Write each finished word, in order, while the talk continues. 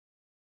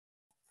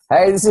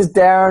Hey, this is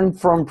Darren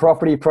from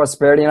Property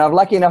Prosperity, and I'm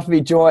lucky enough to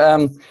be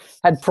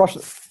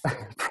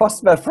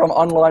Prosper from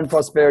Online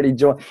Prosperity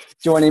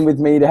join in with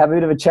me to have a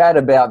bit of a chat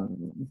about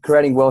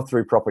creating wealth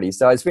through property.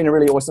 So it's been a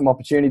really awesome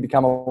opportunity to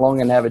come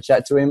along and have a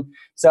chat to him.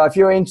 So if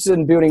you're interested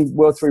in building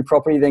wealth through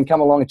property, then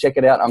come along and check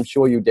it out. I'm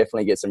sure you'll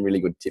definitely get some really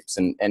good tips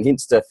and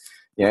hints to,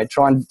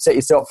 try and set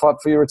yourself up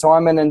for your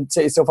retirement and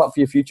set yourself up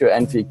for your future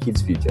and for your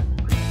kids' future.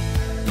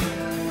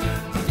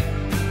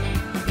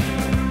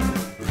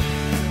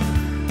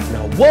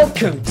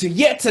 Welcome to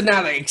yet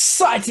another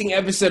exciting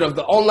episode of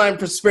the Online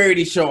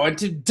Prosperity Show. And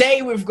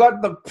today we've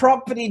got the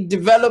property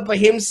developer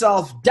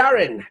himself,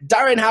 Darren.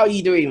 Darren, how are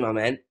you doing, my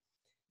man?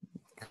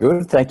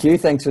 Good, thank you.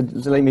 Thanks for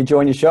letting me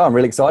join your show. I'm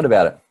really excited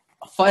about it.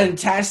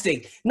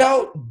 Fantastic.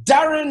 Now,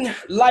 Darren,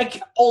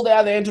 like all the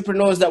other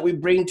entrepreneurs that we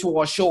bring to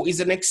our show, is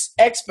an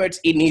expert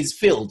in his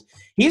field.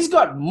 He's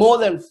got more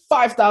than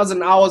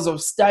 5,000 hours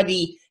of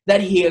study that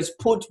he has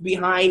put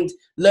behind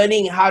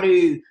learning how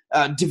to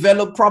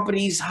develop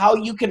properties, how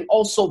you can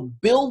also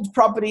build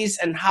properties,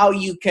 and how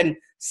you can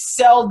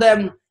sell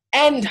them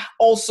and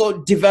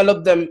also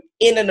develop them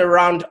in and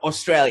around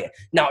Australia.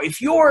 Now,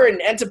 if you're an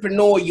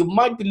entrepreneur, you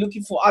might be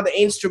looking for other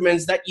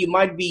instruments that you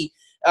might be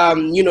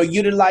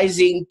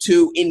utilizing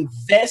to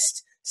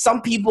invest.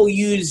 Some people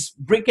use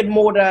brick and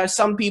mortar,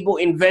 some people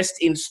invest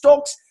in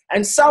stocks,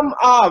 and some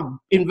are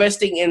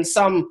investing in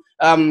some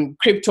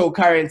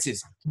cryptocurrencies.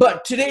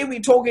 But today we're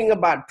talking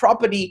about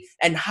property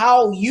and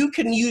how you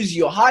can use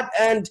your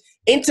hard-earned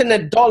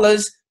internet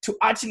dollars to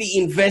actually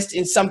invest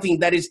in something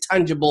that is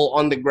tangible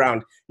on the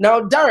ground.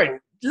 Now, Darren,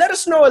 let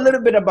us know a little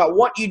bit about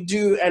what you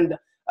do and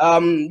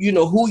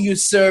who you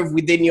serve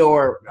within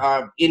your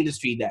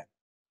industry there.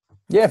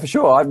 Yeah, for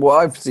sure.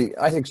 I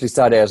actually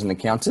started out as an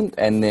accountant,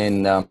 and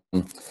then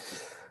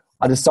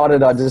I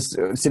decided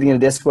sitting at a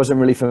desk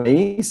wasn't really for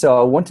me. So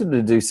I wanted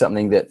to do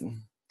something that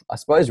I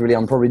suppose really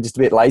I'm probably just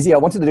a bit lazy. I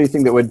wanted to do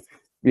something that would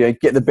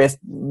get the best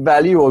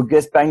value or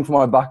best bang for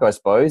my buck, I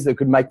suppose, that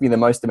could make me the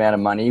most amount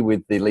of money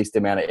with the least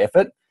amount of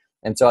effort.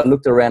 And so I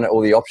looked around at all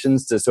the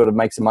options to sort of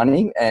make some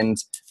money. And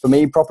for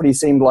me, property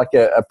seemed like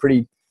a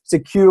pretty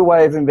secure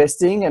way of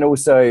investing and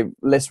also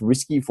less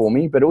risky for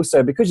me. But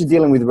also because you're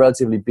dealing with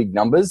relatively big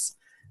numbers,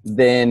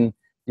 then,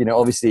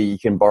 obviously you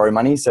can borrow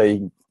money.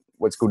 So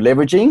what's called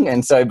leveraging.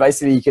 And so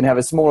basically you can have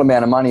a small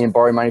amount of money and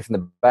borrow money from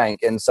the bank.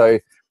 And so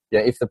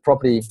if the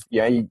property,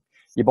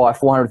 you buy a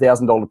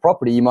 $400,000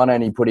 property, you might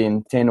only put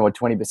in 10 or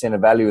 20%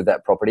 of value of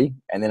that property,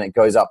 and then it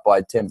goes up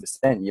by 10%.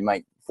 You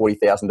make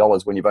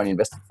 $40,000 when you've only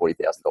invested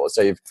 $40,000.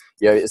 So you've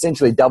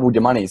essentially doubled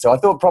your money. So I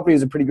thought property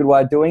was a pretty good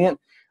way of doing it.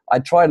 I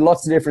tried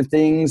lots of different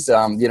things,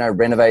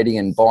 renovating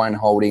and buying,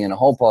 holding, and a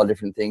whole pile of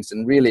different things.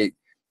 And really,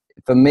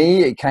 for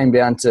me, it came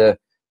down to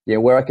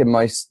where I can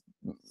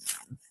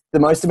the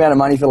most amount of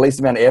money for the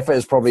least amount of effort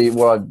is probably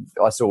what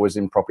I saw was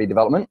in property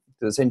development.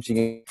 Because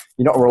essentially,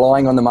 you're not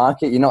relying on the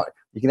market.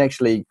 You can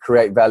actually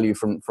create value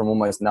from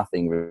almost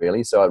nothing,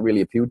 really. So it really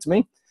appealed to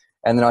me.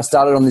 And then I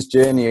started on this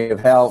journey of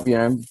how do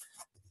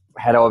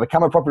I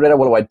become a property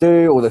developer? What do I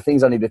do? All the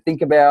things I need to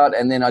think about.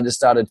 And then I just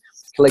started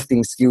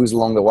collecting skills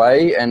along the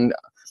way. And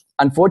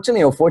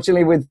unfortunately or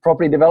fortunately with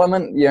property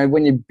development,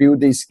 when you build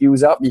these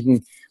skills up,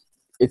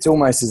 it's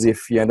almost as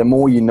if, the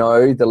more you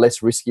know, the less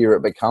riskier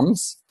it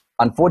becomes.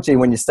 Unfortunately,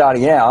 when you're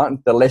starting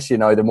out, the less you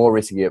know, the more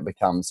risky it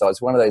becomes. So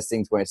it's one of those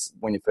things where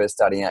when you're first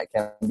starting out, it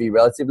can be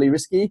relatively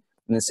risky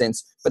in a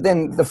sense. But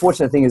then the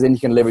fortunate thing is then you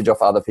can leverage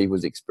off other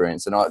people's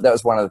experience. And that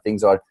was one of the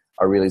things I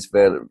realized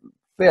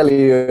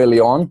fairly early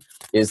on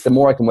is the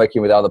more I can work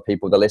in with other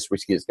people, the less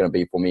risky it's going to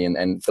be for me.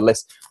 And the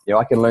less,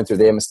 I can learn through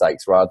their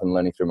mistakes rather than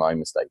learning through my own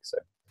mistakes. So.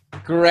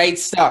 Great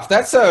stuff.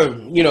 That's a,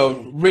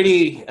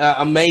 really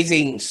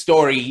amazing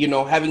story,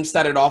 having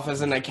started off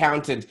as an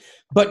accountant.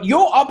 But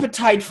your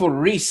appetite for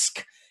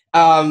risk,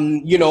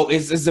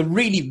 is a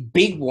really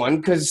big one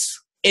because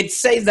it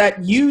says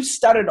that you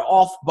started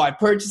off by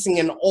purchasing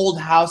an old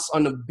house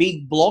on a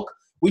big block,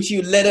 which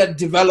you later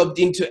developed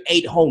into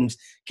 8 homes.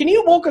 Can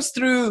you walk us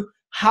through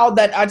how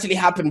that actually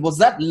happened? Was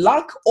that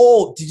luck,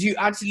 or did you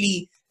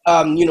actually,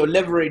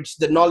 leverage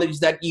the knowledge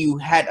that you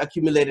had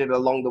accumulated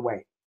along the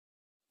way?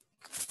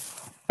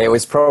 It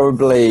was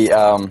probably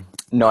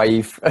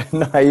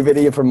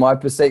naivety from my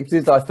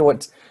perspective. I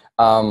thought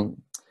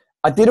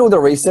I did all the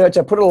research.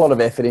 I put a lot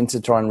of effort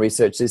into trying to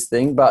research this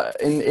thing, but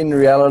in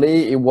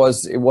reality, it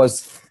was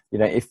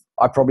if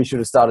I probably should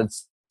have started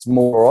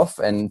more off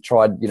and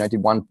tried,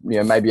 did one,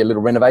 maybe a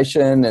little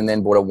renovation and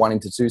then bought a 1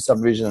 into 2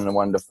 subdivision and a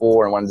 1 into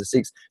 4 and 1 into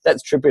 6.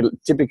 That's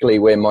typically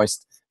where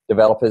most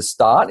developers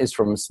start, is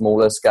from a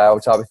smaller scale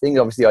type of thing.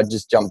 Obviously, I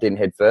just jumped in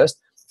head first.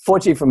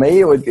 Fortunately for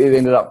me, it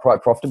ended up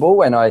quite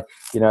profitable, and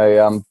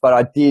but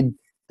I did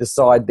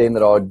decide then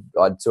that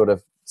I'd sort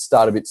of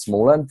start a bit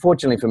smaller.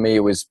 Unfortunately for me,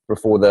 it was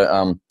before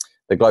the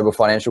global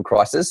financial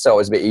crisis, so it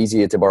was a bit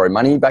easier to borrow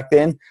money back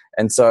then,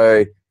 and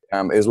so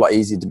it was a lot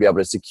easier to be able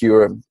to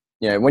secure.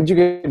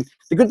 The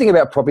good thing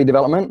about property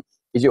development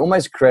is you're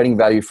almost creating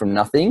value from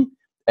nothing,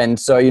 and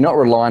so you're not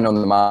relying on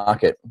the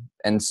market.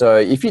 And so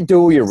if you do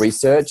all your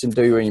research and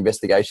do your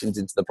investigations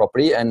into the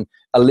property and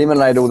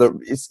eliminate all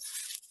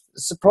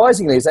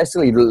surprisingly, it's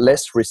actually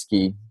less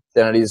risky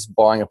than it is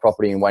buying a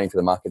property and waiting for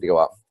the market to go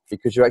up,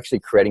 because you're actually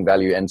creating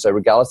value. And so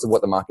regardless of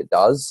what the market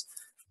does,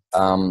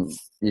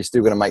 you're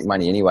still going to make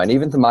money anyway. And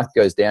even if the market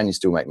goes down, you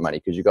still make money,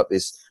 because you've got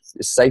this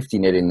safety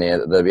net in there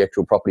that the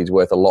actual property is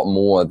worth a lot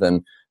more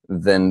than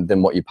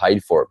what you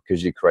paid for it,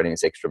 because you're creating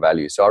this extra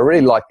value. So I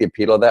really like the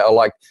appeal of that. I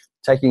like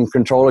taking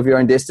control of your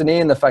own destiny,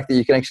 and the fact that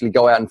you can actually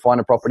go out and find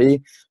a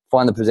property,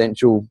 find the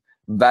potential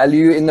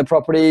value in the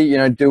property,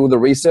 do all the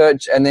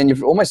research, and then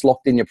you've almost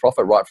locked in your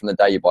profit right from the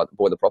day you bought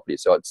the property.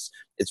 So it's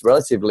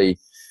relatively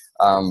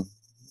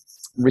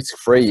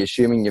risk-free,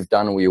 assuming you've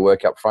done all your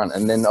work up front.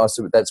 And then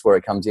also that's where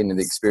it comes in,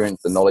 the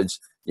experience, the knowledge,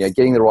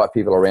 getting the right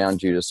people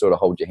around you to sort of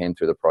hold your hand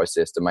through the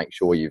process to make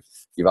sure you've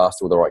asked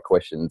all the right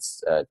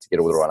questions to get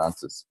all the right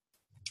answers.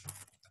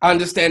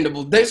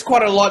 Understandable. There's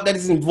quite a lot that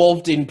is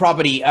involved in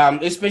property,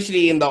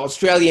 especially in the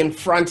Australian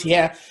front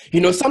here.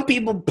 Some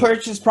people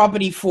purchase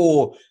property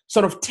for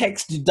sort of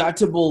tax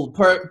deductible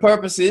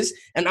purposes,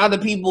 and other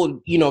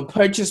people,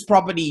 purchase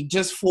property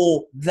just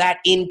for that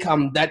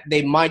income that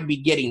they might be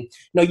getting.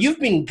 Now, you've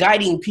been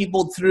guiding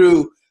people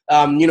through,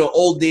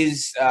 all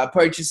these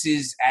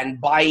purchases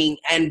and buying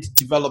and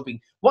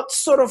developing. What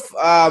sort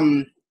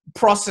of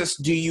process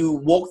do you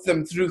walk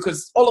them through?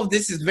 Because all of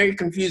this is very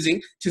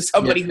confusing to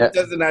somebody who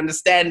doesn't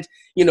understand,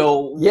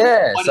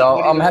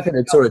 so I'm happy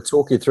to sort of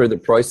talk you through the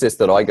process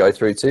that I go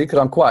through too, because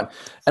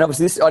and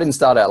obviously I didn't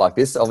start out like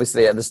this.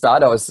 Obviously at the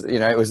start I was,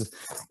 I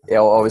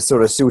was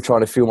sort of still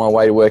trying to feel my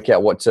way to work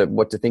out what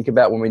to think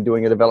about when we're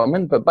doing a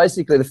development. But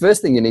basically the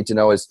first thing you need to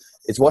know is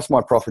what's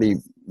my property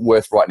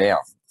worth right now?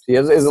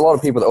 There's a lot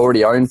of people that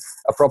already own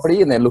a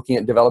property and they're looking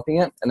at developing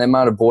it, and they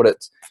might have bought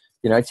it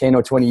 10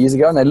 or 20 years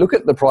ago, and they look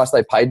at the price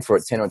they paid for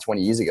it 10 or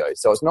 20 years ago.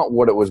 So it's not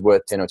what it was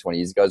worth 10 or 20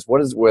 years ago, it's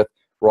what it's worth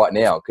right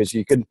now. Because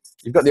you've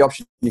got the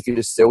option, you can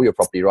just sell your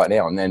property right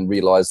now and then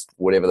realize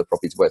whatever the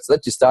property's worth. So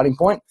that's your starting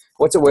point.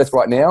 What's it worth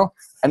right now?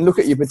 And look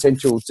at your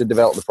potential to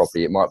develop the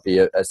property. It might be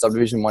a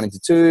subdivision 1 into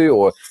 2,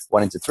 or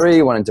 1 into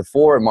 3, 1 into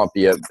 4. It might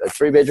be a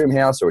 3-bedroom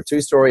house, or a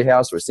 2-story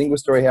house, or a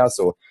single-story house,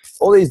 or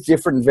all these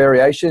different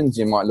variations.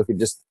 You might look at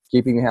just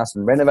keeping the house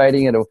and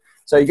renovating it.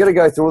 So you got to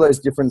go through all those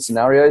different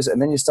scenarios,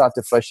 and then you start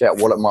to flesh out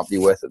what it might be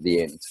worth at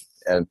the end.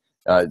 And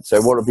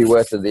so what it would be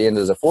worth at the end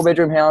is a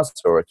 4-bedroom house,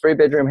 or a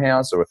 3-bedroom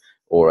house, or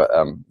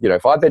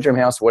 5-bedroom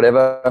house,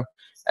 whatever.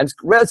 And it's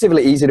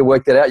relatively easy to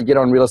work that out. You get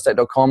on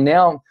realestate.com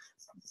now.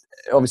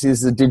 Obviously, this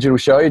is a digital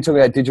show. You're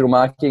talking about digital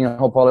marketing and a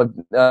whole pile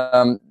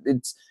of.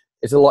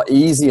 It's a lot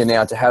easier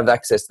now to have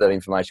access to that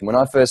information. When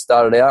I first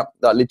started out,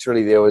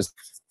 literally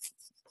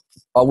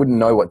I wouldn't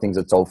know what things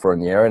had sold for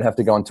in the area. I'd have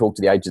to go and talk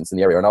to the agents in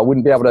the area, and I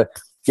wouldn't be able to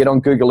get on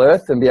Google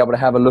Earth and be able to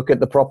have a look at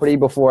the property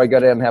before I go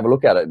down and have a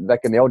look at it.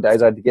 Back in the old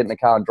days, I had to get in the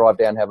car and drive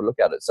down and have a look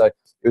at it. So it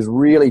was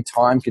really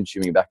time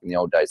consuming back in the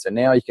old days. So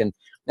now you can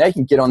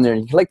get on there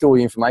and collect all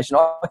the information.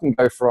 I can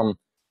go from,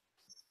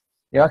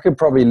 I could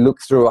probably look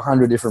through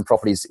 100 different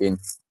properties in,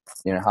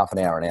 half an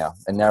hour,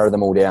 and narrow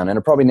them all down. And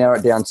I'll probably narrow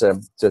it down to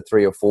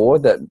 3 or 4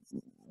 that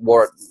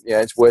warrant,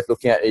 it's worth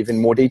looking at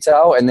even more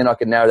detail. And then I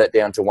can narrow that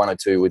down to 1 or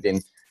 2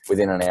 within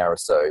an hour or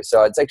so.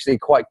 So it's actually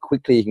quite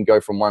quickly, you can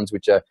go from ones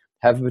which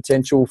have a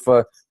potential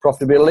for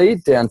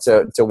profitability down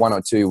to 1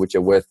 or 2 which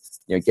are worth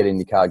getting in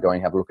the car, going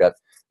have a look at.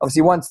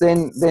 Obviously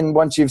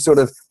once you've sort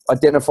of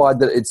identified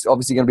that it's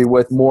obviously going to be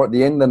worth more at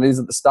the end than it is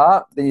at the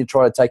start, then you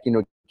try to take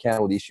into account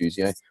all the issues.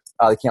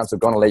 Are the council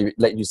going to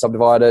let you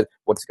subdivide it?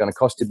 What's it going to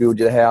cost to build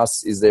your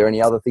house? Is there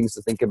any other things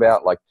to think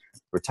about, like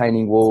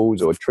retaining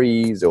walls or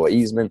trees or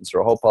easements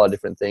or a whole pile of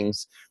different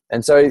things?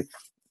 And so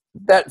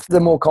that's the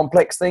more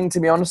complex thing, to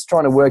be honest,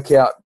 trying to work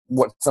out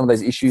what some of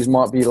those issues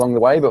might be along the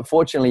way. But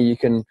fortunately, you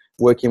can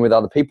work in with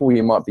other people.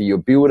 You might be your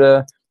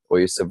builder or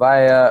your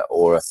surveyor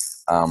or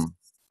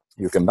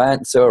your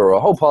conveyancer, or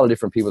a whole pile of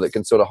different people that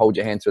can sort of hold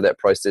your hand through that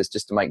process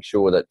just to make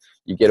sure that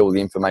you get all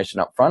the information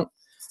up front.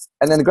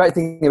 And then the great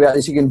thing about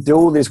this, you can do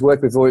all this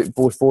work before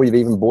you've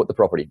even bought the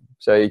property.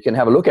 So you can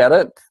have a look at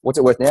it. What's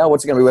it worth now?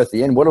 What's it going to be worth at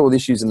the end? What are all the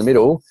issues in the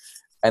middle?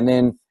 And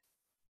then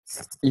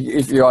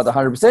if you're either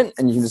 100%,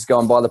 and you can just go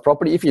and buy the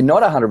property. If you're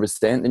not 100%,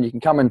 then you can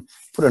come and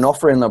put an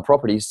offer in the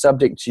property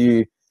subject to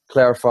you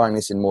clarifying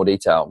this in more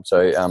detail. So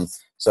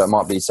it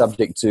might be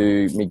subject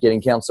to me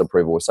getting council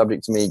approval, or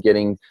subject to me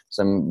getting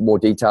some more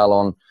detail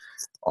on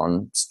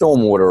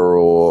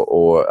stormwater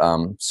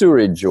or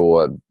sewerage,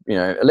 or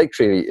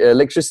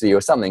electricity or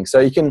something. So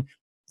you can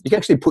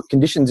actually put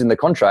conditions in the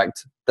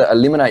contract that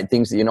eliminate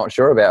things that you're not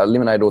sure about,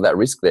 eliminate all that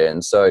risk there.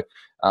 And so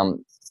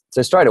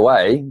straight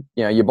away,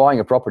 you're buying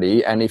a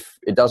property, and if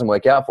it doesn't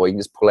work out for you, you can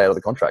just pull out of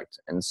the contract.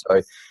 And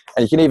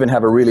you can even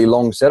have a really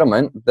long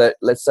settlement that,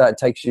 let's say it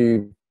takes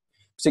you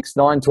 6,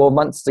 9, 12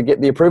 months to get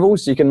the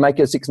approvals. You can make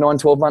a 6, 9,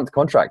 12-month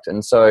contract.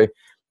 And so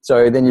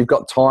then you've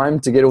got time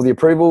to get all the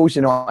approvals.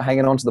 You're not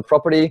hanging on to the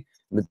property.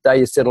 The day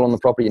you settle on the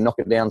property, you knock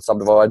it down,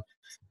 subdivide.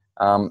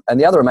 And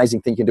the other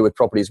amazing thing you can do with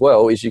property as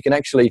well is you can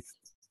actually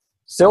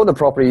sell the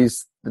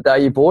properties the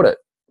day you bought it.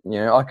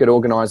 I could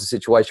organise a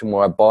situation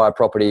where I buy a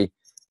property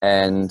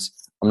and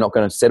I'm not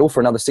going to settle for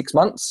another 6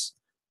 months,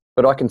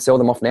 but I can sell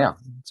them off now.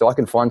 So I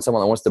can find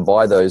someone that wants to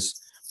buy those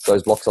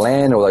those blocks of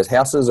land or those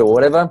houses or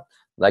whatever,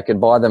 they can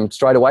buy them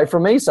straight away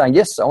from me saying,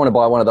 yes, I want to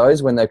buy one of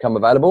those when they come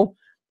available.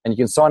 And you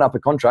can sign up a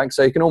contract.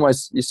 So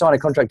you sign a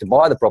contract to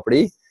buy the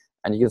property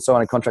and you can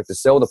sign a contract to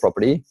sell the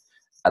property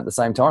at the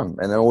same time.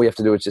 And then all you have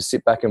to do is just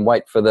sit back and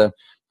wait for the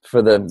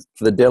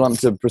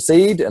development to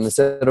proceed and the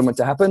settlement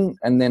to happen.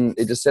 And then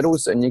it just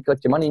settles and you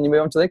collect your money and you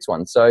move on to the next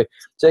one. So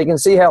you can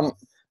see how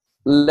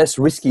less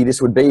risky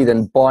this would be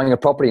than buying a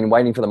property and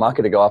waiting for the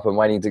market to go up and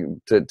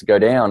waiting to go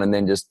down and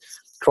then just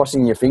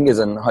crossing your fingers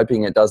and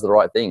hoping it does the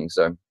right thing.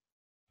 So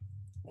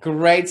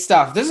great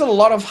stuff. There's a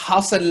lot of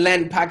house and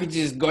land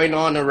packages going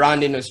on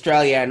around in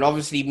Australia, and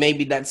obviously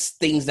maybe that's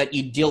things that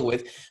you deal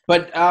with.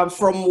 But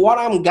from what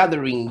I'm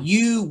gathering,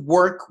 you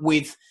work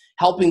with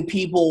helping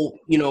people,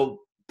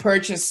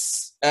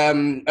 purchase a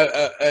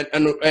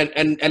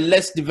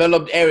less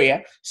developed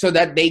area so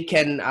that they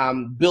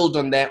can build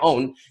on their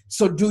own.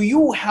 So do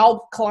you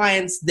help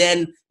clients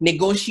then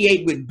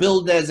negotiate with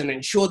builders and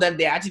ensure that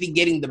they're actually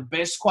getting the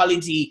best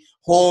quality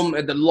home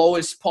at the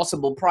lowest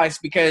possible price?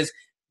 Because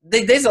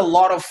there's a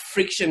lot of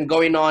friction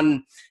going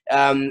on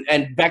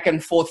and back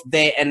and forth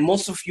there. And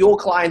most of your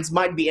clients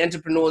might be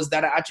entrepreneurs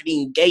that are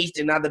actually engaged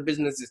in other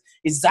businesses.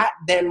 Is that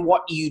then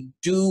what you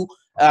do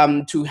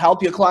to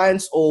help your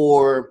clients,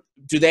 or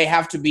do they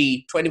have to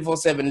be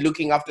 24/7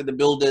 looking after the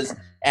builders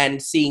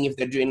and seeing if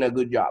they're doing a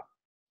good job?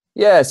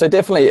 Yeah, so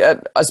definitely.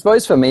 I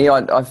suppose for me,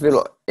 I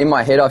feel in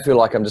my head, I feel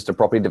like I'm just a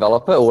property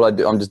developer. All I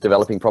do, I'm just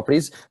developing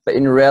properties. But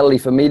in reality,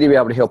 for me to be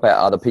able to help out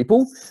other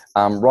people,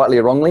 rightly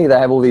or wrongly, they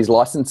have all these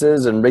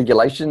licenses and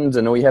regulations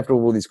and you have to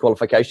have all these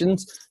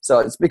qualifications. So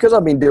it's because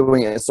I've been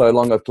doing it so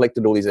long, I've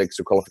collected all these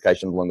extra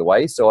qualifications along the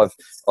way. So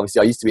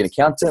I used to be an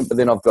accountant, but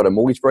then I've got a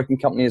mortgage broking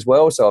company as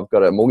well. So I've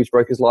got a mortgage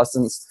broker's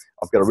license.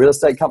 I've got a real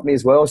estate company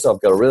as well. So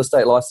I've got a real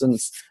estate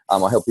license. I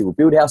help people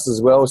build houses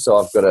as well. So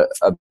I've got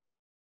a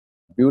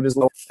builders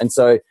law. And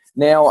so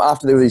now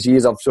after all these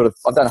years, I've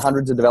done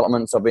hundreds of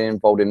developments. I've been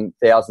involved in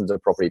thousands of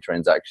property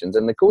transactions.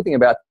 And the cool thing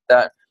about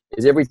that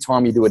is every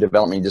time you do a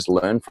development, you just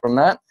learn from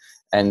that.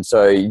 And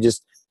so you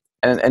just,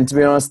 and to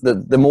be honest,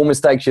 the more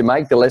mistakes you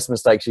make, the less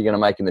mistakes you're going to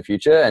make in the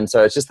future. And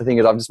so it's just the thing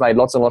is I've just made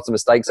lots and lots of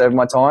mistakes over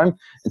my time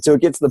until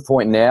it gets to the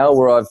point now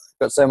where I've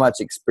got so much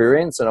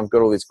experience and I've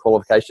got all these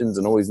qualifications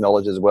and all these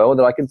knowledge as well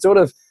that I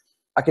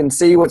can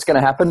see what's going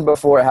to happen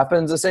before it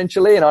happens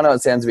essentially. And I know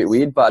it sounds a bit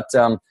weird, but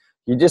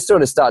you just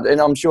sort of start, and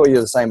I'm sure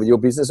you're the same with your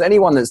business.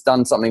 Anyone that's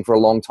done something for a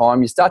long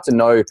time, you start to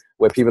know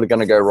where people are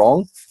going to go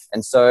wrong.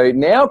 And so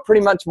now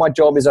pretty much my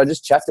job is I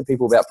just chat to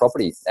people about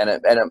property.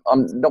 And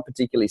I'm not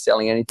particularly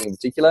selling anything in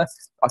particular.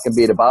 I can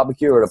be at a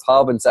barbecue or at a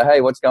pub and say, hey,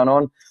 what's going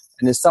on?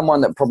 And there's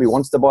someone that probably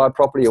wants to buy a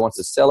property or wants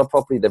to sell a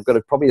property. They've got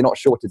probably not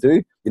sure what to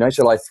do.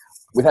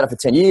 We've had it for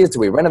 10 years. Do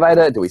we renovate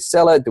it? Do we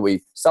sell it? Do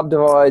we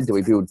subdivide? Do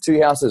we build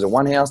two houses or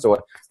one house?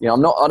 Or,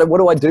 what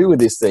do I do with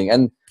this thing?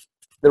 And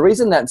the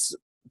reason that's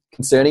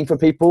concerning for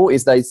people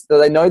is they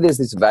know there's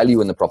this value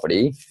in the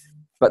property,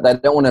 but they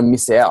don't want to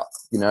miss out,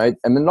 and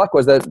then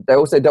likewise they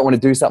also don't want to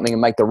do something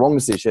and make the wrong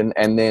decision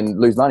and then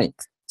lose money.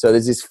 So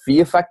there's this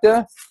fear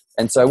factor.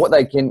 And so what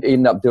they can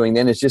end up doing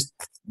then is just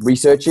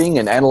researching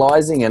and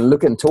analyzing and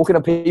looking and talking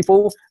to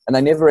people, and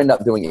they never end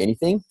up doing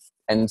anything.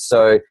 And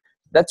so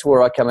that's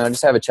where I come in. I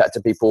just have a chat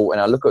to people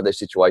and I look at what their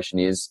situation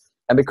is.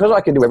 And because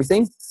I can do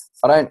everything,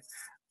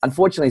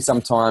 unfortunately,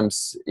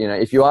 sometimes,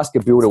 if you ask a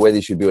builder whether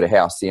you should build a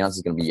house, the answer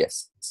is going to be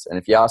yes. And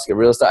if you ask a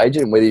real estate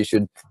agent whether you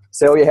should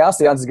sell your house,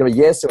 the answer is going to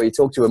be yes. Or you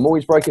talk to a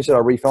mortgage broker, should I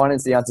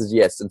refinance? The answer is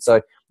yes. And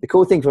so the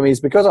cool thing for me is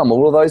because I'm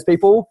all of those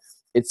people,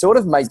 it sort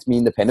of makes me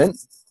independent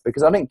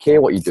because I don't care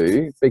what you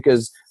do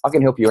because I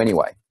can help you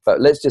anyway. But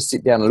let's just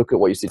sit down and look at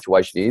what your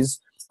situation is.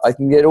 I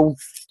can get all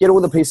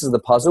the pieces of the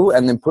puzzle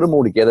and then put them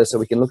all together so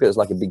we can look at it as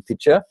like a big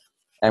picture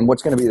and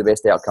what's going to be the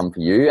best outcome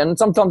for you. And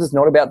sometimes it's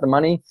not about the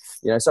money.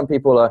 Some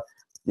people are,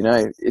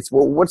 it's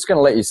what's going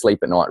to let you sleep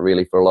at night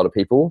really for a lot of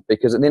people,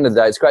 because at the end of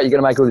the day, it's great. You're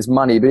going to make all this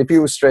money, but if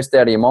you're stressed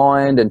out of your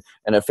mind and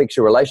it affects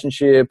your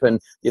relationship and,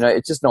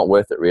 it's just not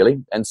worth it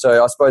really. And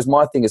so I suppose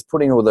my thing is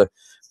putting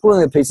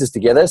the pieces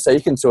together so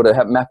you can sort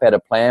of map out a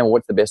plan.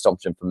 What's the best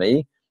option for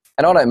me?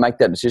 And I don't make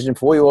that decision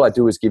for you. All I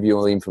do is give you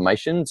all the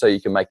information so you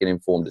can make an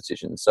informed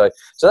decision. So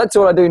that's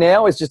what I do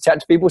now is just chat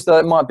to people. So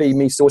it might be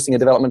me sourcing a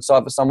development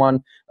site for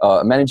someone,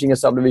 managing a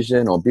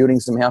subdivision or building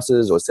some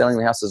houses or selling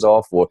the houses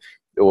off or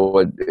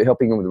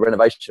helping them with the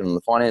renovation and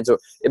the finance. Or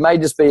it may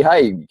just be,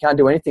 hey, you can't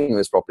do anything with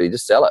this property,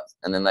 just sell it.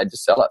 And then they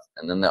just sell it.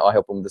 And then I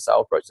help them with the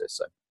sale process.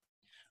 So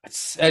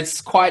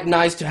it's quite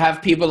nice to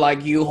have people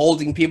like you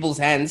holding people's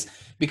hands,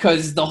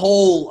 because the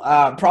whole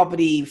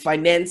property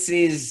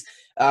finances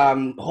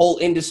whole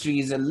industry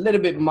is a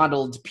little bit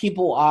muddled.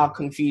 People are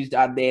confused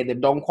out there. They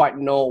don't quite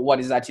know what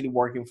is actually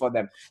working for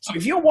them. So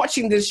if you're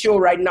watching this show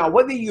right now,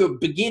 whether you're a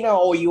beginner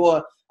or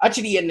you're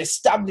actually an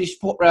established,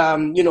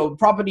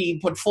 property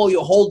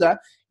portfolio holder,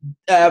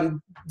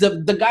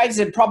 the guys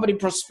at Property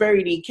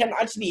Prosperity can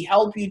actually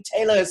help you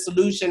tailor a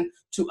solution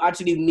to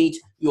actually meet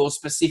your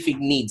specific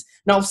needs.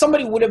 Now, if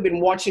somebody would have been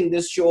watching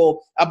this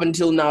show up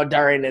until now,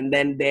 Darren, and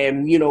then they're,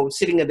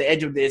 sitting at the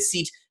edge of their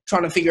seat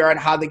trying to figure out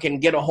how they can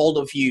get a hold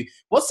of you,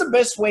 what's the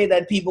best way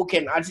that people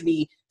can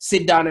actually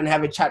sit down and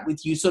have a chat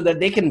with you so that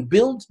they can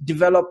build,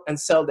 develop, and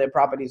sell their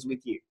properties with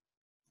you?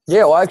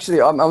 Yeah, well,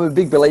 actually, I'm a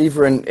big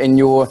believer in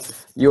your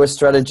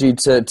strategy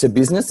to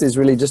business is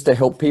really just to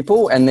help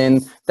people, and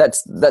then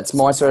that's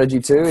my strategy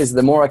too. Is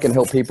the more I can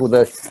help people,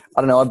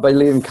 I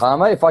believe in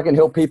karma. If I can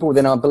help people,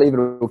 then I believe it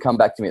will come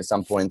back to me at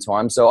some point in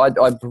time. So I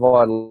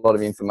provide a lot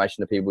of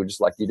information to people, just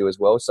like you do as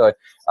well. So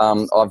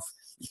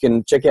you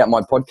can check out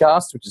my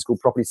podcast, which is called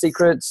Property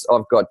Secrets.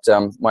 I've got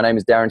my name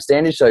is Darren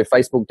Standish, so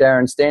Facebook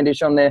Darren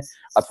Standish on there.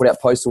 I put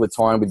out posts all the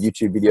time with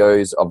YouTube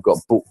videos. I've got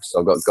books,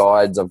 I've got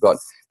guides, I've got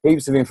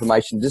heaps of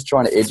information, just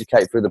trying to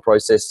educate through the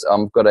process.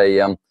 I've got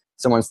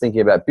someone's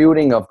thinking about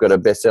building. I've got a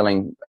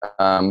best-selling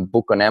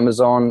book on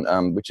Amazon,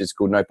 which is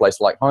called No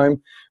Place Like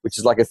Home, which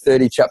is like a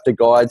 30-chapter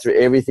guide through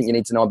everything you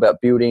need to know about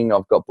building.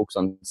 I've got books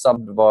on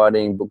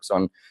subdividing, books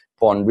on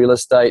real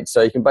estate.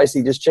 So you can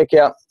basically just check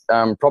out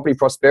Property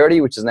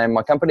Prosperity, which is the name of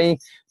my company.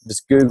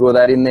 Just Google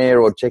that in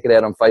there, or check it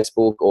out on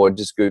Facebook, or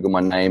just Google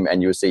my name,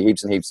 and you'll see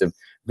heaps and heaps of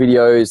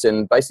videos,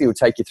 and basically it'll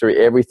take you through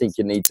everything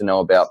you need to know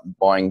about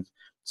buying,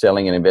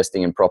 selling, and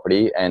investing in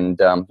property. And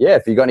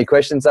if you've got any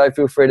questions, though,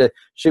 feel free to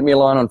shoot me a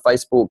line on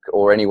Facebook,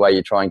 or any way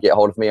you try and get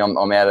hold of me. I'm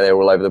out of there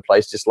all over the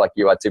place, just like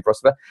you are too,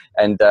 Prosper.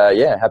 And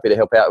happy to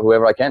help out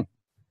whoever I can.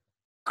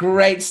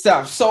 Great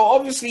stuff. So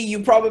obviously you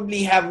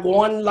probably have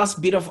one last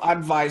bit of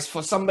advice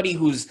for somebody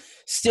who's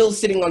still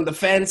sitting on the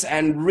fence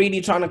and really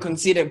trying to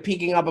consider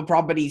picking up a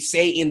property,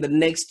 say in the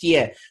next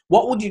year.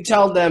 What would you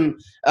tell them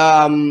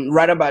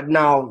right about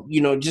now,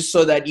 just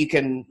so that you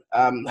can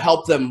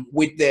help them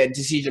with their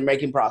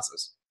decision-making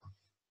process?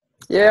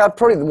 Yeah,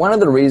 probably one of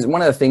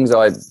the things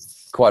I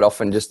quite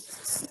often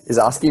just is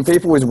asking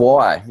people is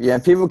why. Yeah,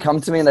 people come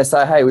to me and they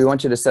say, hey, we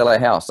want you to sell our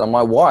house. I'm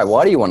like, why?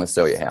 Why do you want to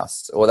sell your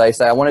house? Or they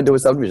say, I want to do a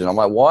subdivision. I'm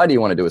like, why do you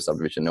want to do a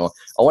subdivision? Or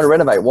I want to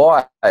renovate.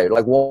 Why?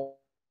 Like, what?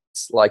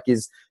 Like, where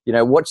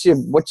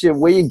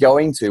you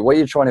going to? What are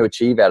you trying to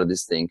achieve out of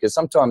this thing? Because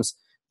sometimes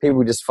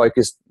people just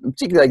focus,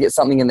 particularly they get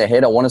something in their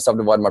head, I want to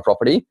subdivide my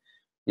property,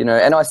 and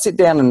I sit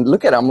down and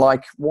look at it. I'm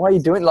like, why are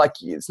you doing? Like,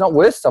 it's not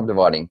worth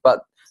subdividing.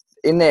 But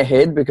in their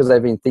head, because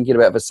they've been thinking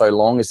about it for so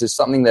long, is this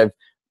something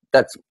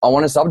I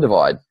want to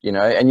subdivide,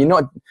 and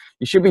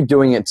you should be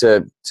doing it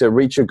to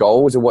reach your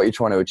goals or what you're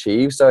trying to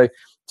achieve. So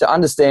to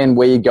understand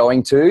where you're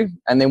going to,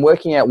 and then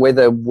working out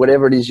whether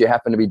whatever it is you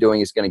happen to be doing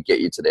is going to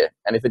get you to there.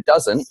 And if it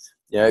doesn't,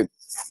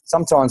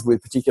 sometimes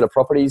with particular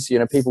properties,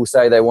 people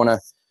say they want to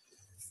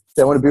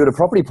build a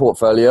property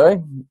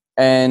portfolio,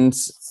 and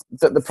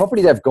the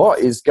property they've got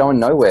is going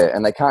nowhere,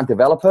 and they can't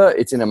develop it.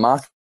 It's in a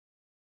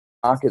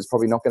market's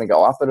probably not going to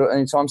go up at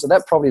any time. So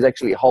that property is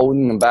actually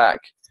holding them back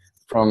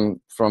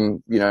from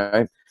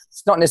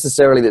it's not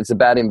necessarily that it's a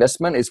bad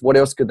investment. It's what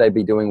else could they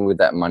be doing with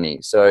that money?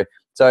 So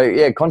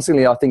yeah,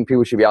 constantly I think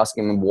people should be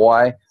asking them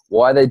why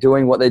they're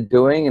doing what they're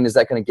doing, and is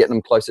that going to get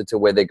them closer to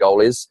where their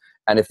goal is?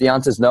 And if the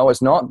answer is no,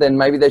 it's not, then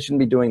maybe they shouldn't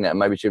be doing that.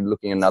 Maybe they should be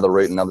looking at another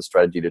route, another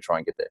strategy to try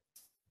and get there.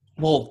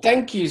 Well,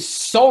 thank you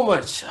so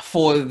much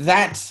for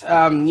that,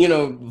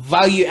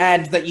 value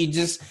add that you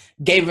just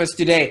gave us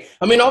today.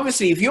 I mean,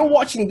 obviously, if you're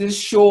watching this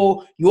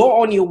show, you're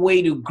on your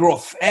way to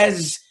growth.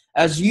 As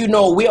you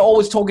know, we're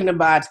always talking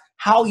about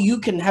how you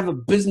can have a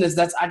business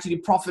that's actually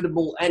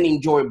profitable and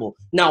enjoyable.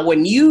 Now,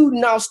 when you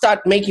now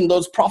start making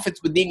those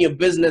profits within your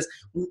business,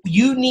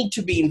 you need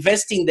to be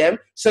investing them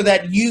so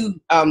that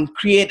you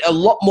create a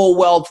lot more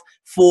wealth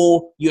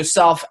for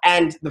yourself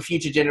and the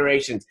future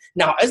generations.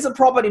 Now, as the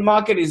property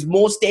market is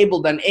more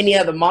stable than any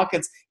other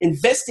markets,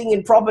 investing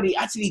in property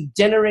actually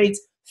generates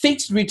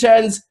fixed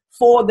returns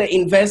for the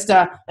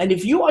investor. And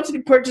if you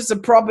actually purchase a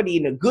property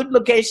in a good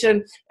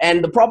location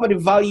and the property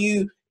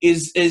value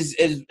is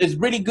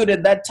really good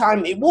at that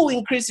time, it will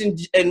increase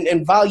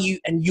in value,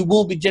 and you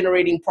will be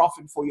generating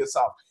profit for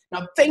yourself.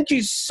 Now, thank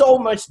you so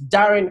much,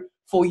 Darren,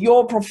 for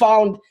your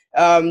profound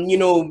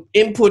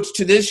input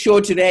to this show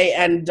today,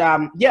 and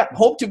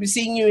hope to be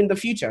seeing you in the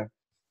future.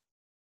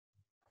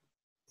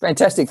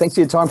 Fantastic. Thanks for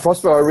your time,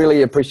 Prosper. I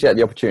really appreciate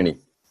the opportunity.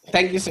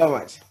 Thank you so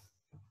much.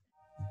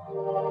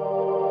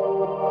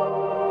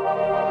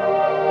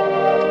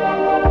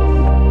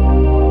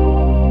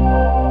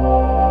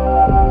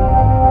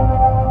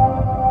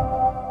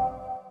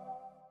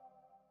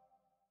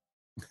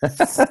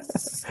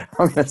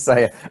 I'm going to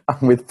say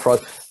I'm with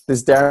this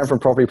is Darren from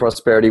Property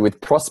Prosperity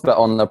with Prosper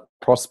on the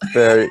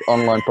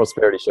online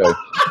prosperity show.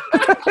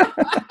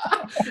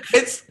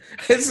 This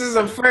is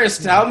a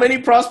first. How many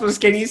Prospers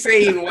can you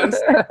say in one?